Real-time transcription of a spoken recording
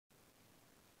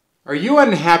Are you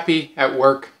unhappy at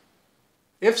work?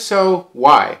 If so,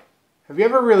 why? Have you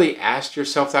ever really asked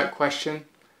yourself that question?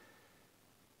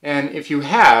 And if you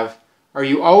have, are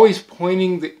you always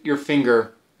pointing your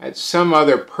finger at some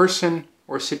other person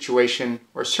or situation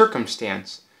or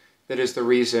circumstance that is the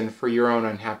reason for your own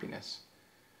unhappiness?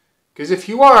 Because if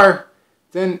you are,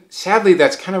 then sadly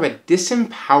that's kind of a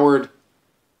disempowered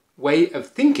way of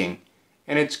thinking,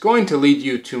 and it's going to lead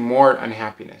you to more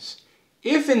unhappiness.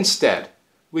 If instead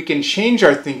we can change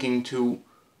our thinking to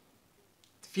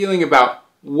feeling about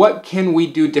what can we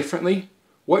do differently,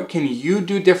 what can you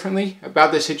do differently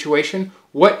about the situation,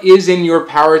 what is in your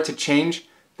power to change,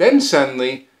 then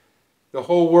suddenly the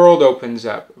whole world opens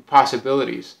up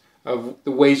possibilities of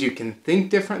the ways you can think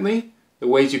differently, the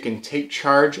ways you can take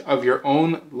charge of your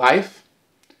own life,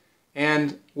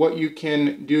 and what you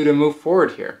can do to move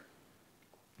forward here.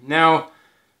 Now,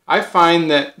 I find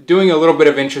that doing a little bit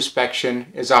of introspection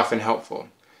is often helpful,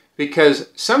 because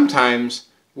sometimes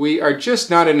we are just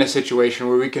not in a situation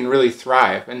where we can really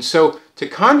thrive. And so to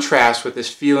contrast with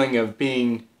this feeling of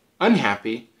being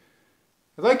unhappy,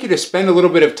 I'd like you to spend a little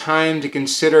bit of time to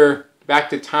consider back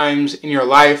to times in your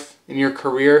life, in your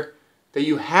career, that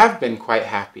you have been quite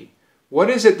happy. What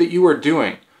is it that you were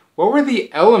doing? What were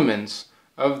the elements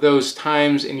of those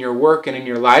times in your work and in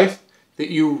your life that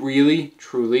you really,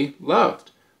 truly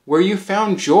loved? Where you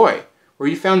found joy, where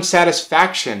you found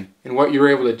satisfaction in what you were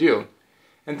able to do.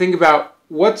 And think about,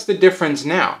 what's the difference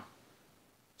now?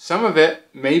 Some of it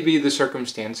may be the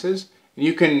circumstances, and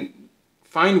you can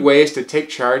find ways to take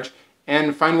charge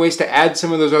and find ways to add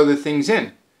some of those other things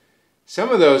in. Some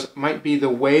of those might be the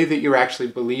way that you're actually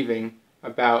believing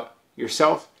about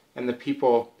yourself and the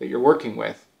people that you're working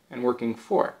with and working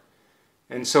for.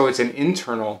 And so it's an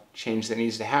internal change that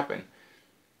needs to happen.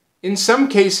 In some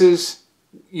cases,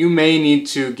 you may need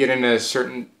to get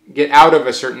out of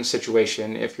a certain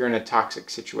situation if you're in a toxic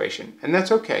situation, and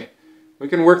that's okay. We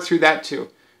can work through that too.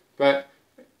 But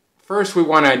first we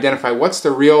want to identify what's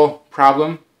the real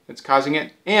problem that's causing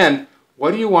it, and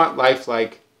what do you want life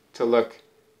like to look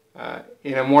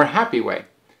in a more happy way.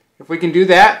 If we can do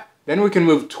that, then we can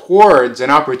move towards an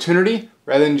opportunity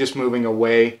rather than just moving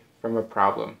away from a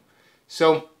problem.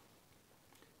 So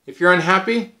if you're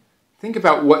unhappy, think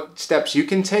about what steps you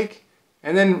can take,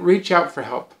 and then reach out for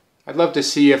help. I'd love to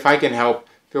see if I can help.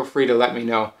 Feel free to let me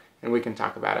know, and we can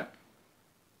talk about it.